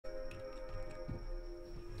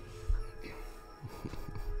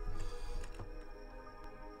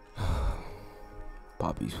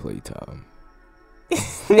Poppy's Playtime.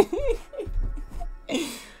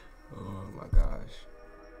 Oh my gosh.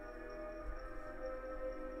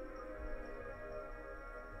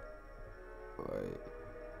 Wait.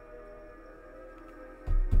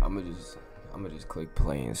 I'ma just click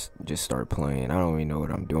play and just start playing. I don't even know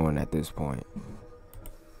what I'm doing at this point.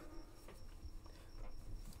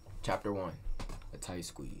 Chapter 1. A tight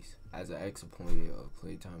squeeze. As an ex-employee of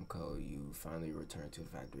Playtime Co., you finally returned to the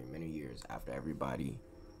factory many years after everybody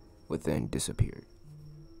within disappeared.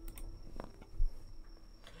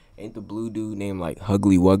 Ain't the blue dude named like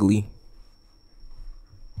HUGGY WUGGly?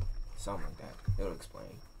 Something like that. It'll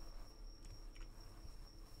explain.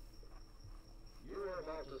 You are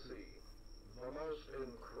about to see the most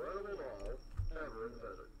incredible doll ever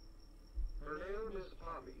invented. Her name is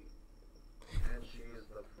Poppy, and she is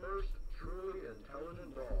the first truly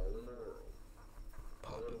intelligent doll in the world. A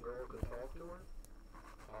little girl can talk to her.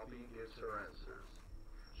 Poppy gives her answers.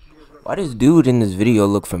 She is Why does dude in this video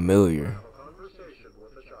look familiar? a conversation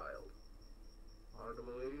with a child. Hard to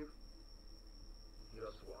believe?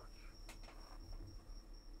 Just watch.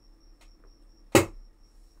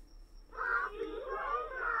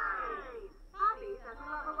 PoppyPlaytime! Poppy's as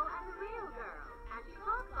lovable as a real girl, and she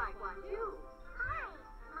talks like one too. Hi,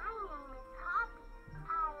 my name is Poppy.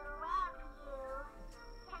 I love you.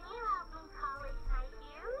 Can you help me polish my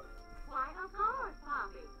shoes? Why, of course,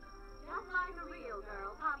 Poppy. Just like a real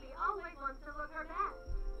girl, Poppy always wants to look her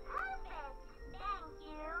best. Perfect. Thank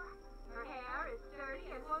you. Her hair is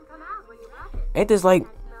sturdy and won't come out when you brush it. Ain't this like...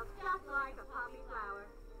 And smells just like a poppy flower.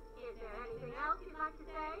 Is there anything else you'd like to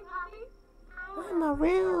say, Poppy? I'm a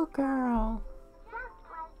real girl. Just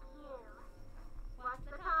like you. What's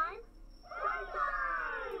the time?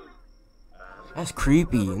 Playtime! That's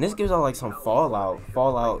creepy. And this gives out like some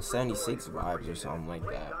Fallout 76 vibes or something like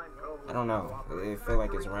that. I don't know. It feel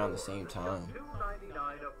like it's around the same time.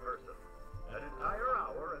 $2.99 a person. An entire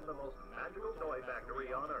hour in the most magical toy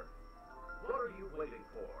factory on Earth. What are you waiting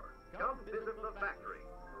for? Come visit the factory.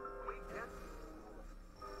 We can't.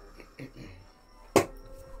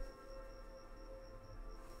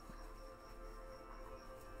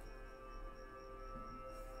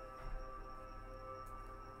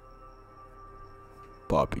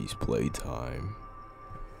 Poppy's Playtime.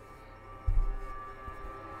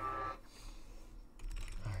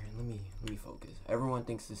 Alright, let me focus. Everyone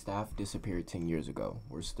thinks the staff disappeared 10 years ago.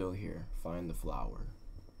 We're still here. Find the flower.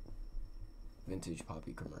 Vintage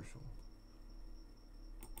Poppy commercial.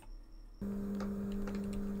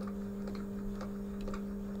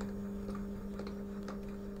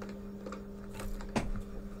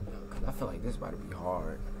 I feel like this about to be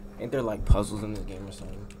hard. Ain't there like puzzles in this game or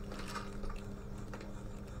something?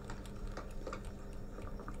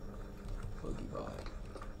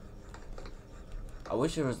 I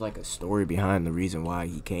wish there was like a story behind the reason why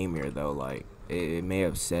he came here though. Like it may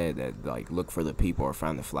have said that like look for the people or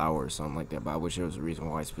find the flower or something like that, but I wish there was a reason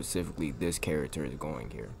why specifically this character is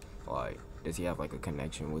going here. Like does he have like a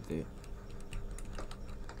connection with it?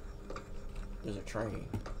 There's a train.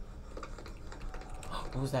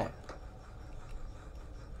 What was that?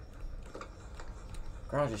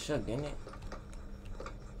 Ground just shook, didn't it?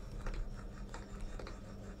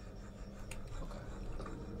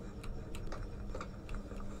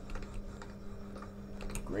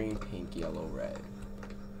 Green, pink, yellow, red.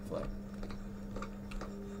 Flag.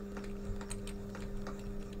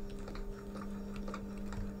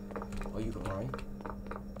 Oh, you can run?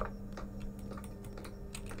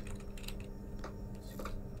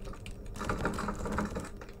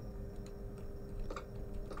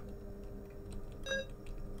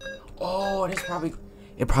 Oh, this probably...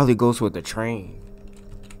 It probably goes with the train.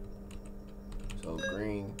 So,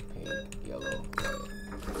 green, pink, yellow, red.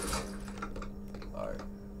 Alright.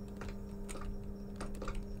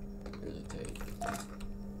 Here's a tape.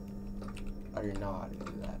 I didn't know how to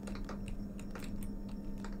do that.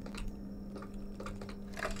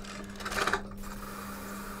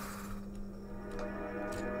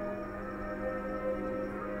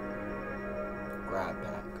 Grab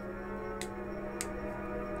pack.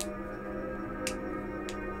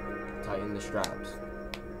 Tighten the straps.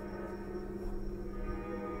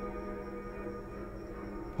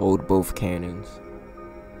 Hold both cannons.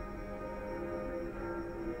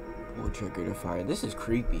 Pull trigger to fire. This is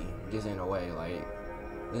creepy, just in a way. Like,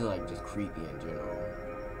 this is like just creepy in general.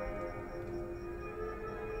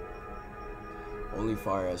 Only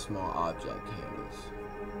fire at small object handles.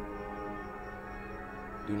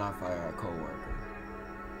 Do not fire at coworker.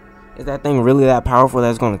 Is that thing really that powerful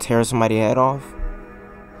that's gonna tear somebody's head off?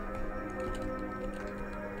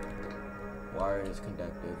 Wire is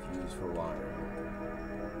conductive, used for wiring.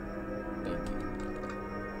 Thank you.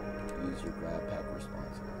 use your grab pack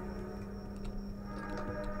responsibly.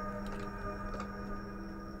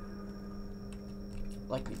 I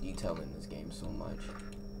like the detail in this game so much.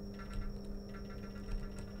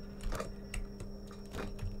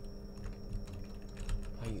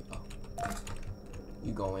 How you? Oh,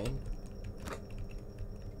 you go in.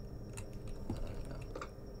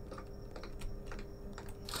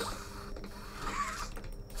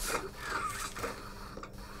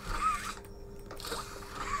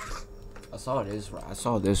 I don't know. I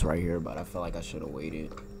saw this right here, but I felt like I should have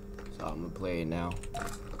waited. So I'm gonna play it now.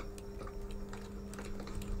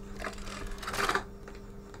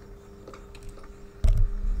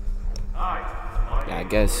 Yeah, I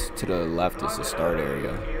guess to the left is the start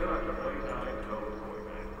area.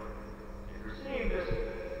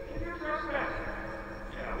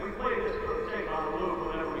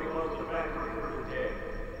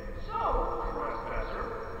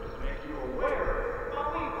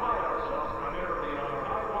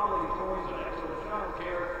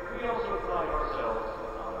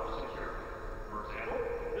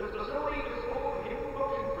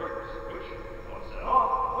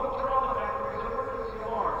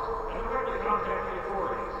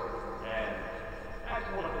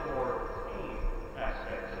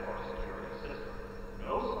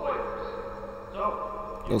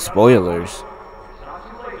 No spoilers. It's not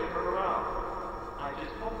too late to turn around. I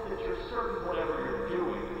just hope that you're certain whatever you're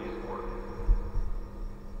doing is working.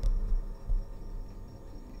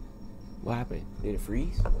 What happened? Did it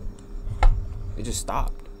freeze? It just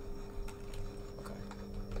stopped. Okay.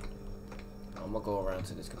 I'm gonna go around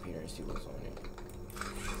to this computer and see what's on it.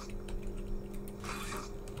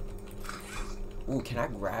 Ooh, can I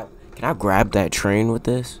grab that train with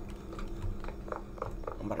this?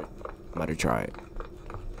 I'm about to try it.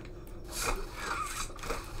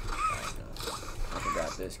 I can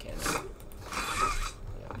grab this, can I?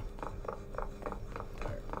 Yeah.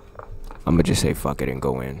 Alright. I'm gonna just say fuck it and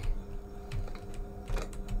go in.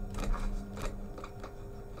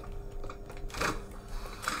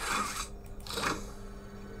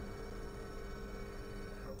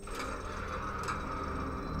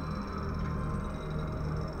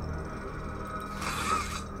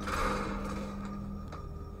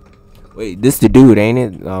 Wait, this the dude, ain't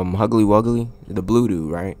it? Huggly Wuggly? The blue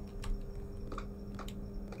dude, right?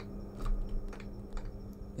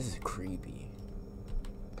 This is creepy.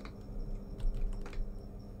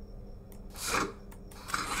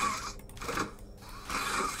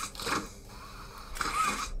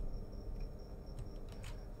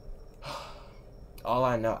 All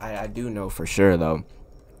I know, I do know for sure though,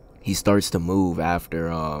 he starts to move after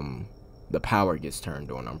the power gets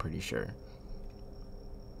turned on, I'm pretty sure.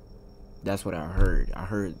 That's what I heard. I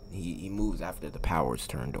heard he moves after the power's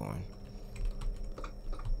turned on.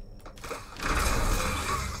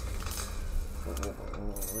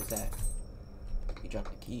 What was that? He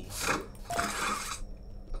dropped the key.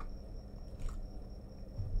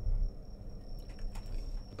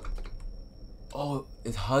 Oh,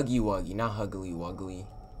 it's Huggy Wuggy, not Huggly Wuggly.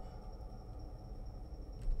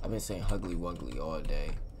 I've been saying Huggly Wuggly all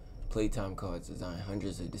day. Playtime cards design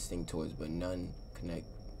hundreds of distinct toys, but none connect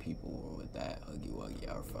people with that. Huggy Wuggy,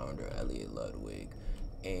 our founder Elliot Ludwig,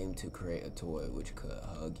 aimed to create a toy which could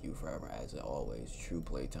hug you forever. As always, true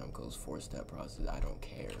Playtime goes 4-step process. I don't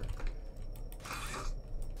care.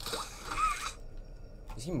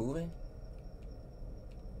 Is he moving?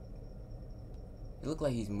 It looked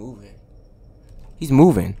like he's moving. He's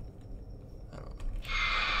moving. I don't know.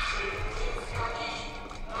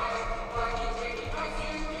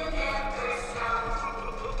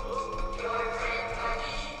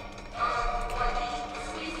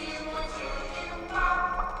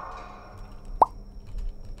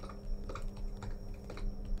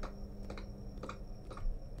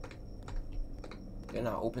 Didn't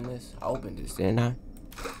I open this? I opened this, didn't I?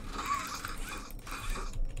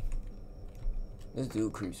 This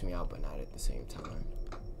dude creeps me out, but not at the same time.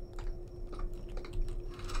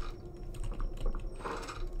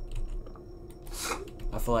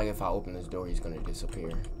 I feel like if I open this door, he's gonna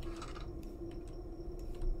disappear.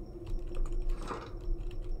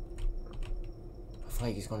 I feel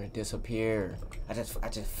like he's gonna disappear. I just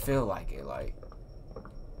feel like it. Like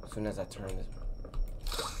as soon as I turn this.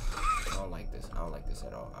 I don't like this. I don't like this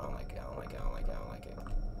at all. I don't like it. I don't like it. I don't like it. I don't like it.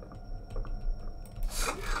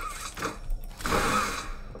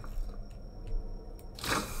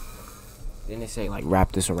 Didn't they say like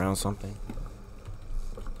wrap this around something?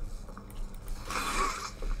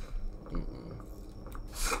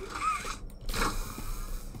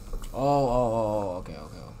 Oh, okay.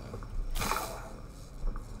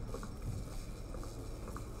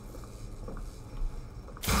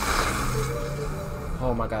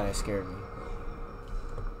 my god, that scared me.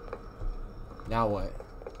 Now what?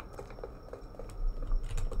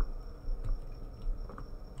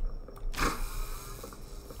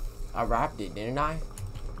 I wrapped it, didn't I?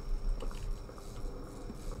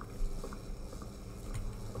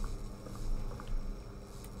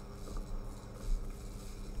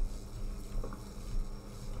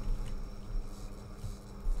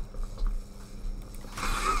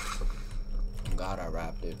 God, I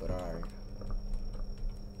wrapped it, but alright.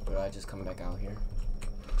 Did I just come back out here?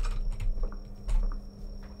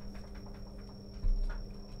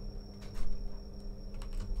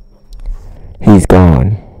 He's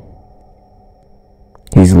gone.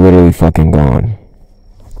 He's literally fucking gone.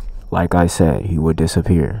 Like I said, he would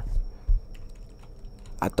disappear.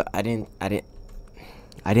 I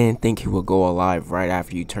didn't think he would go alive right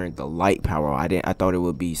after you turned the light power on. I thought it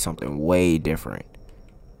would be something way different.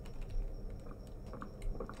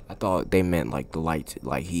 I thought they meant like the lights,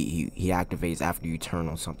 like he activates after you turn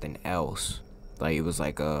on something else. Like it was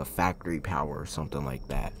like a factory power or something like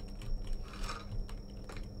that.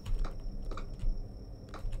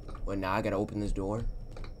 What, now I gotta open this door?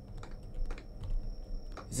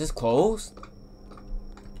 Is this closed?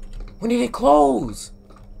 When did it close?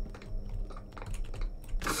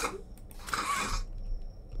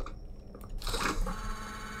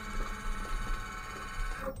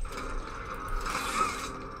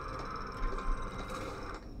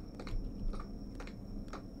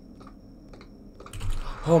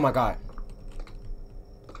 Oh my god.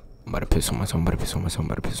 I'm about to piss on myself. I'm about to piss on myself. I'm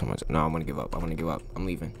about to piss on myself. No, I want to give up. I want to give up. I'm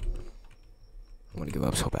leaving. I want to give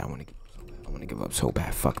up so bad. I want to give up so bad. I want to give up so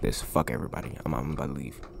bad. Fuck this. Fuck everybody. I'm about to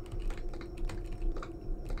leave. Oh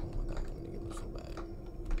my god. I want to give up so bad.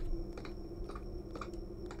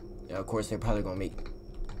 Yeah, of course they're probably gonna make.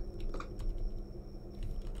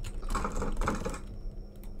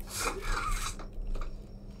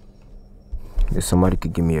 If somebody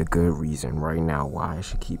could give me a good reason right now why I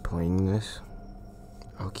should keep playing this,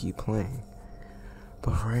 I'll keep playing.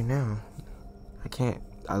 But right now, I can't.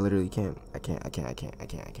 I literally can't. I can't.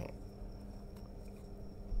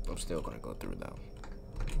 I'm still gonna go through though.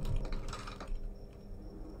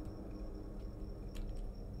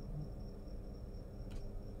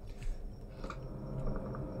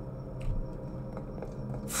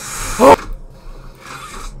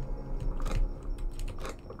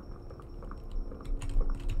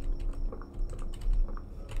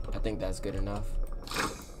 I think that's good enough.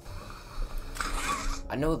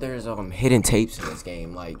 I know there's hidden tapes in this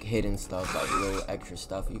game, like hidden stuff, like little extra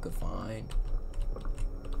stuff you could find.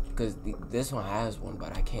 Cause this one has one,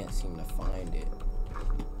 but I can't seem to find it.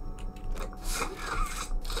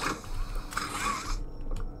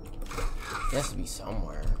 It has to be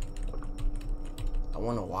somewhere. I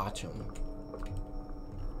want to watch them.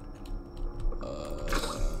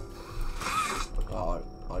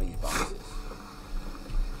 All these boxes.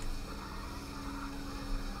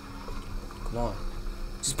 Come on.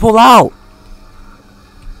 Just pull out!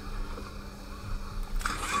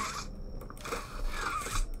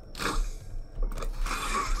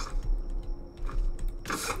 I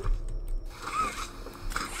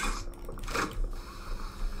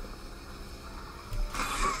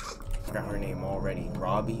forgot her name already.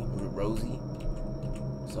 Rosie?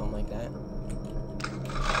 Something like that.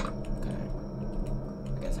 Okay.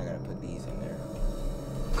 I guess I gotta put these in there.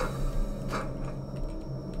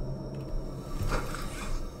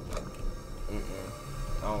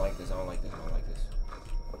 I don't like this. I don't like this. I don't like this.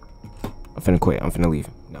 I'm finna quit. I'm finna leave.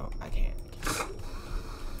 No, I can't.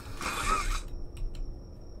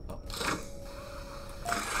 Oh.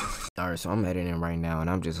 Alright, so I'm editing right now, and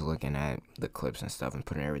I'm just looking at the clips and stuff and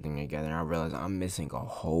putting everything together, and I realize I'm missing a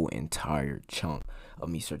whole entire chunk of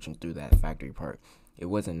me searching through that factory part. It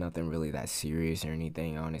wasn't nothing really that serious or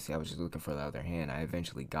anything, honestly. I was just looking for the other hand. I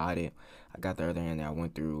eventually got it. I got the other hand, and I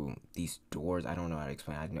went through these doors. I don't know how to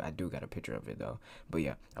explain. I do got a picture of it, though. But,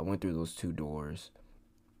 yeah, I went through those two doors.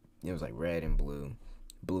 It was, like, red and blue.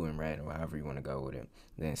 Blue and red, or however you want to go with it.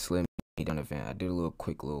 Then it slid me down the vent. I did a little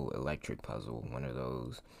quick little electric puzzle, one of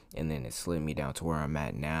those. And then it slid me down to where I'm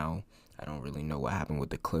at now. I don't really know what happened with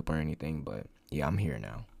the clip or anything, but, yeah, I'm here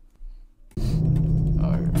now.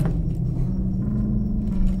 Alright.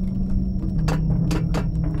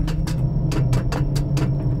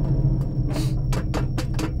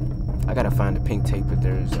 I gotta find the pink tape, but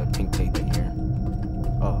there's a pink tape in here.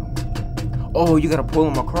 Oh, you gotta pull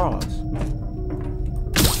them across.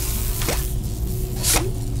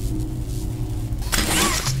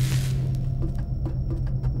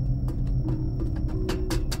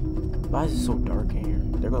 Why is it so dark in here?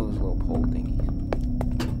 There go those little pole thingies.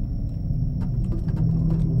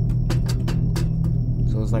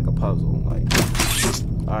 So So it's like a puzzle. Like,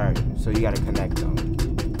 alright, so you gotta connect them.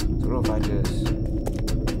 So what if I just...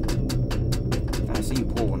 I see you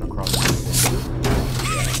pull one across.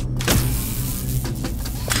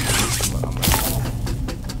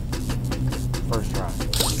 First try.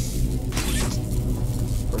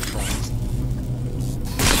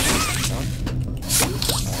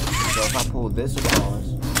 So if I pull this across,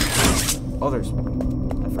 oh, there's,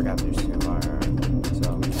 I forgot there's two. Alright,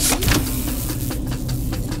 so,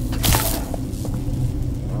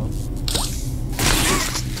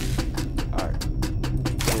 alright,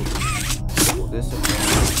 pull this across.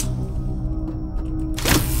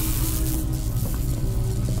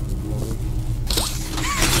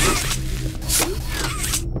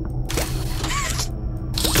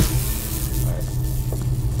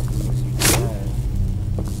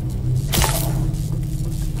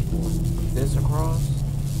 This across.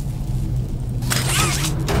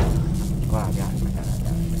 Oh, I got it.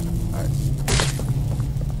 Alright.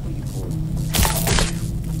 What you pull?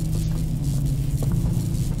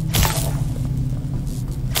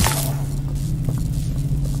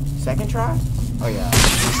 Second try? Oh yeah.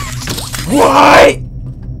 What?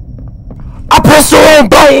 I pressed the wrong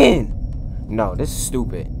button! No, this is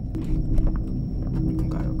stupid.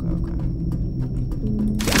 Okay.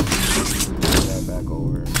 Put that back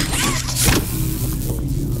over.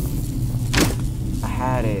 I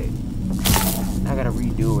had it. I gotta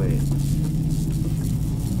redo it.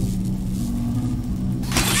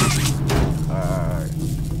 Alright.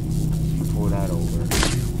 Pull that over.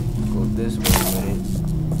 Go this way with it.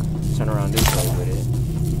 Turn around this way with it.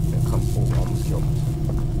 And come forward. Almost killed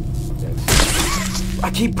myself. I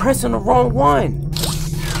keep pressing the wrong one.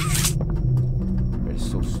 It's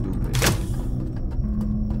so stupid.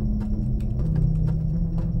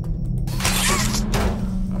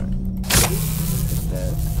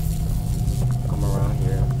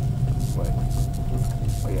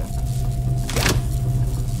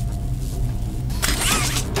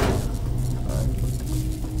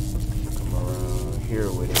 Here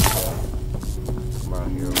with it, come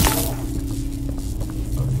around here with it,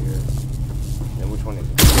 up here, then which one is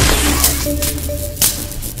it?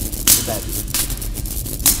 What's that do?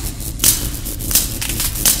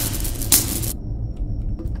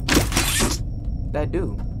 That do?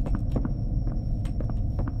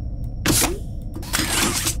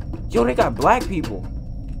 Yo, they got black people.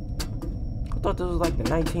 I thought this was like the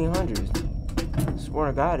 1900s. I swear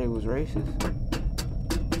to God, it was racist.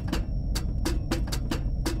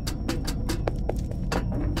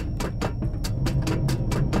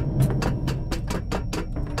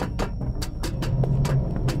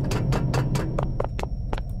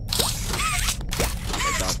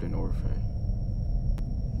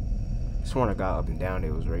 I sworn I got up and down,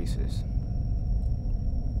 it was racist.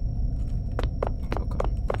 Okay.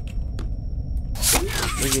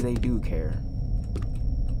 Maybe they do care.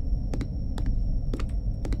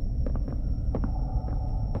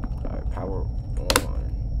 Alright, power on.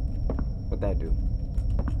 What'd that do?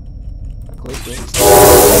 I clicked it.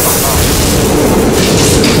 Oh my God.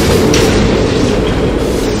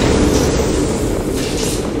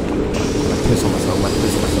 I piss on myself.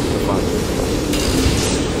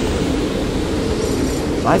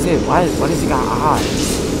 Why does he got eyes?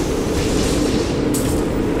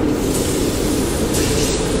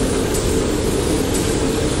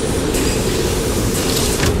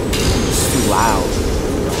 It's too loud.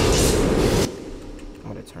 I'm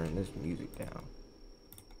gonna turn this music down.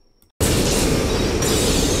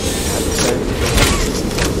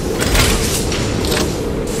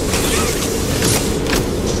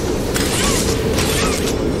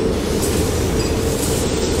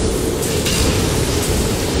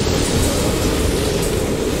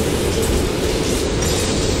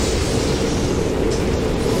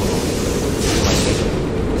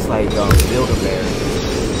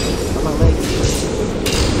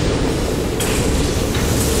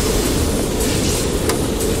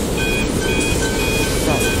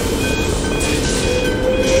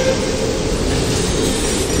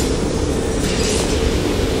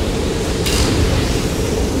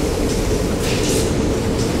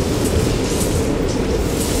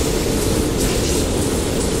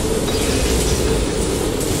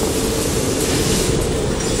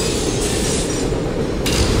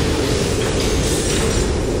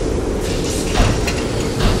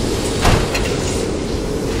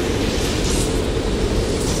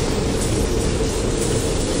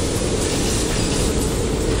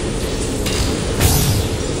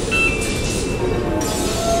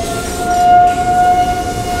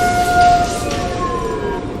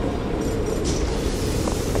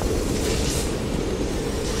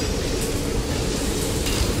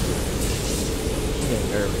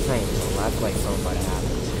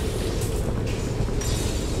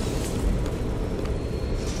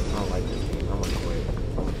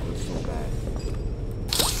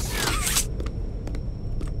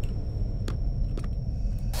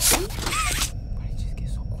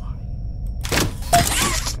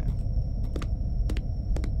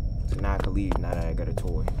 Now I can leave now that I got a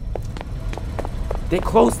toy. They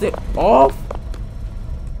closed it off?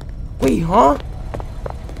 Wait, huh?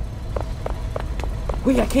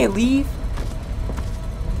 Wait, I can't leave?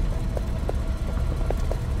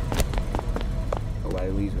 Nobody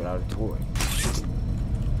leaves without a toy.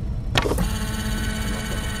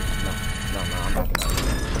 No, I'm backing out.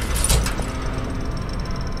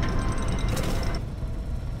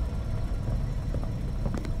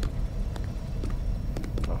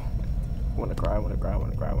 Oh, I wanna cry.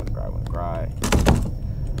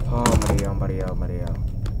 Oh, I'm about to yell.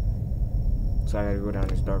 So I gotta go down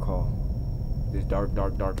this dark hall. This dark hall.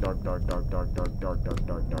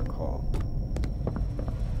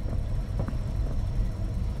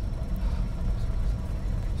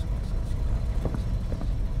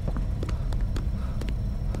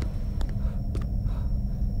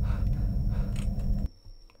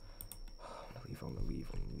 I'm gonna leave.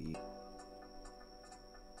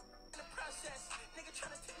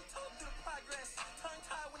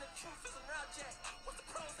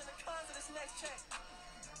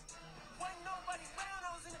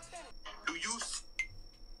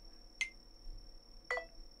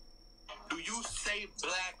 Do you say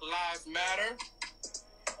Black Lives Matter?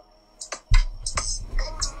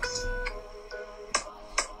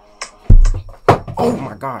 Oh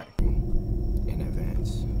my god. In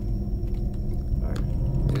advance. Alright.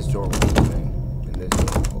 This door will open. And this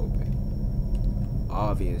door will open.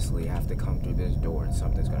 Obviously, I have to come through this door and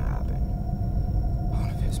something's gonna happen. I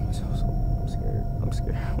wanna piss myself so I'm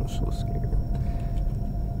scared. I'm so scared.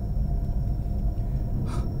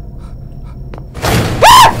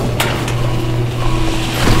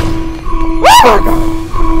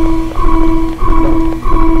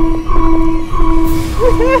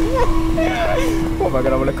 Oh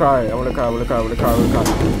my god! Oh my god, I'm gonna cry.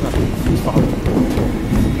 He's following me.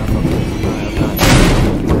 I'm not.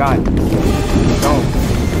 Oh my god. No.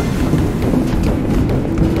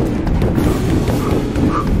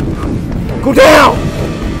 Go down!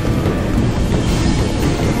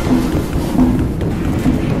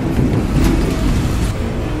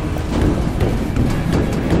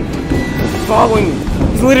 He's following me.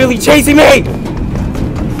 He's literally chasing me!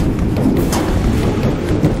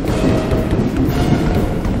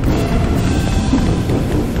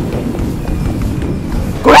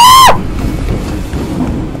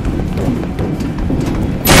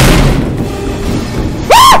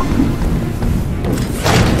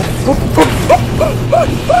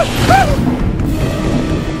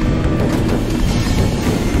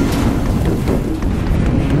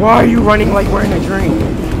 Why are you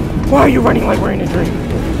running like we're in a dream?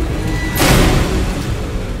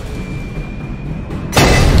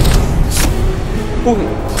 Holy.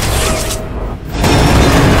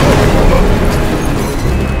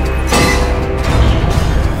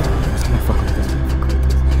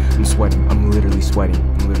 I'm sweating. I'm literally sweating.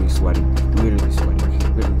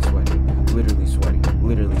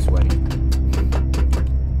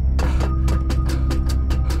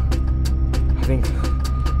 I think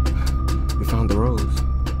we found the rose.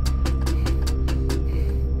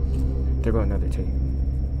 There go another tape.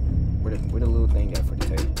 Where the little thing at for the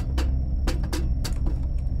tape?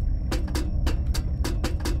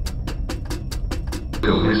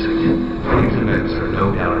 Still missing. These events are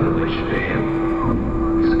no doubt in relation to him.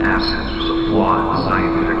 His absence was a flaw in the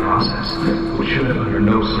scientific process, which should have under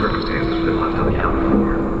no circumstances been left unaccounted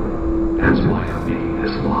for. That's why I'm making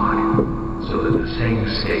this lie, so that the same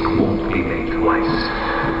mistake won't be made twice.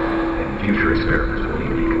 And future experiments will need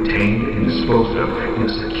to be contained and disposed of in a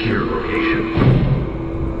secure location.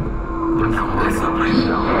 But now I'm betting on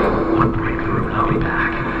myself. One breakthrough and I'll be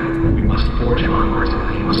back. We must forge onwards in the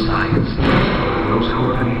name of science. Those who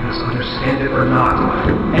are beneath us understand it or not.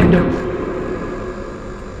 End of...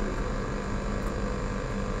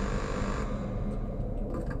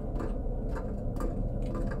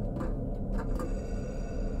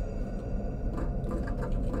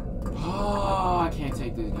 Oh, I can't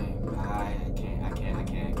take this game.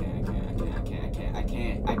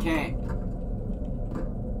 I can't.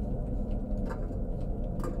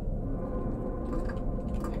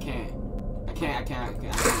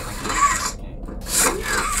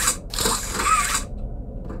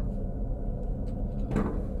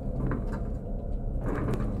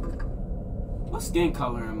 What skin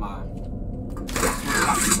color am I?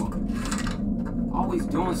 Always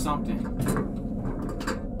doing something.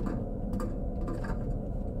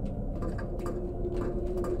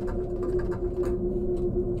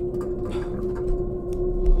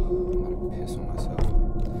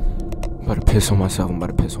 I'm about to piss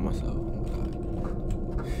on myself.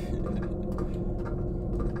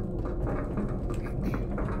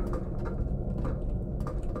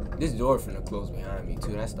 This door finna close behind me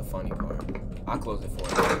too. That's the funny part. I'll close it for you.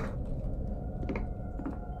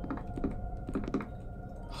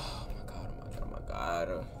 Oh my god, oh my god,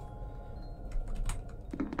 oh my god.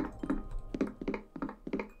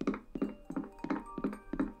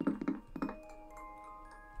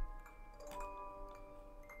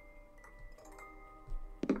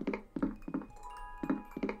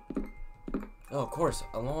 Oh, of course,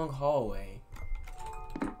 a long hallway.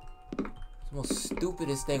 It's the most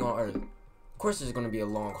stupidest thing on earth. Of course there's gonna be a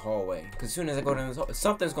long hallway. Because as soon as I go down this hallway,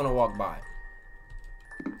 something's gonna walk by.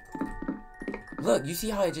 Look, you see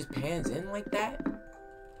how it just pans in like that?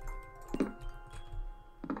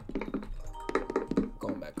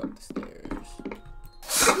 Going back up the stairs.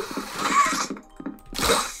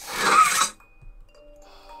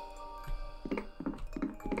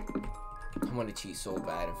 I want to cheat so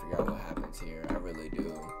bad and figure out what happens here. I really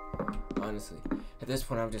do. Honestly. At this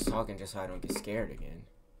point, I'm just talking just so I don't get scared again.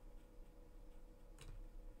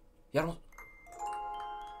 Y'all don't...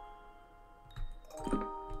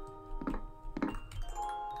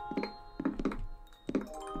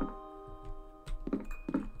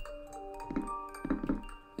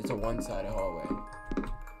 It's a one-sided hallway.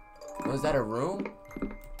 Was that a room?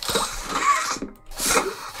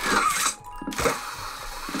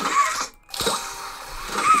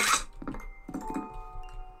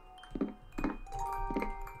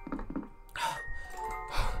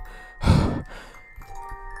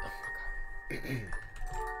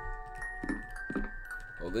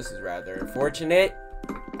 Well, this is rather unfortunate.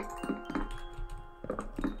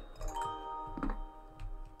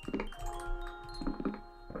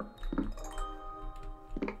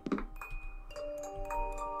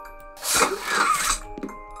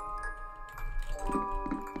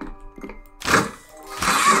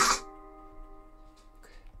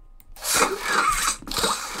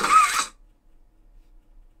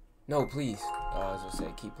 No, please. I was gonna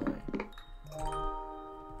say, keep playing.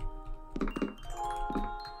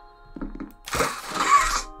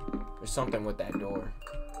 There's something with that door.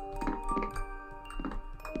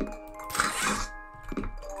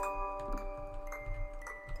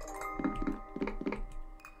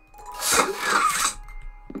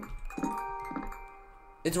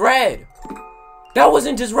 It's red! That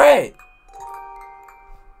wasn't just red!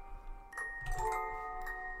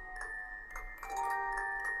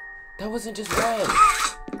 That wasn't just red.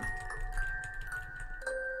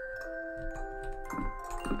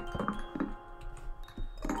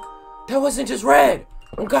 That wasn't just red.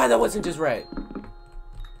 Oh god, that wasn't just red.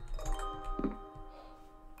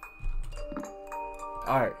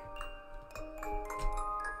 Alright.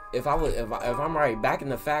 If I'm right, back in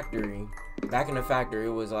the factory, it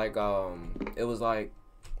was like it was like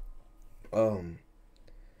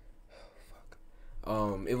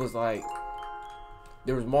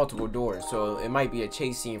there was multiple doors, so it might be a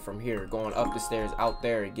chase scene from here, going up the stairs, out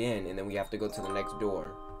there again, and then we have to go to the next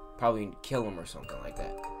door. Probably kill him or something like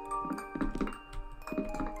that.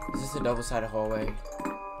 Is this a double-sided hallway?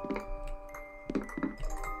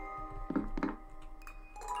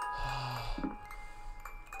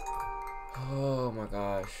 Oh my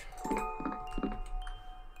gosh.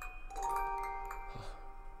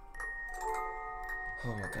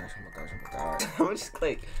 Oh my gosh, oh my gosh, oh my god. I'm just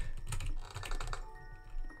like...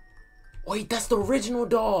 Wait, that's the original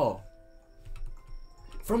doll.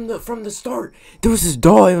 From the start. There was this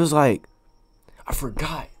doll, it was like, I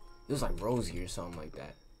forgot. It was like Rosie or something like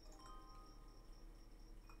that.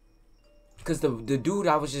 Cause the dude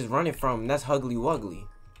I was just running from, that's WUGGY.EXE.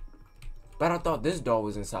 But I thought this doll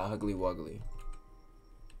was inside WUGGY.EXE.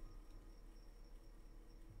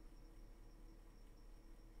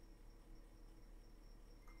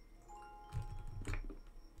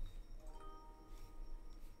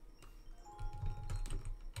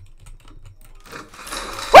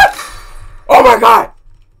 Oh my god!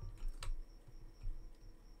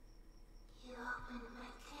 You opened my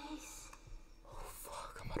case. Oh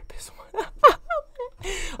fuck, I'm about to piss on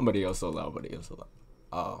I'm about to yell so loud, I'm about to yell so loud.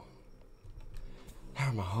 Oh. That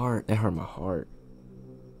hurt my heart. That hurt my heart.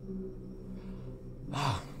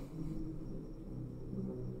 Ah.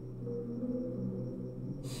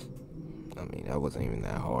 I mean, that wasn't even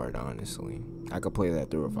that hard, honestly. I could play that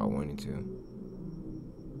through if I wanted to.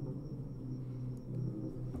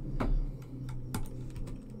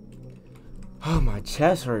 Oh, my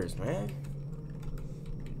chest hurts, man.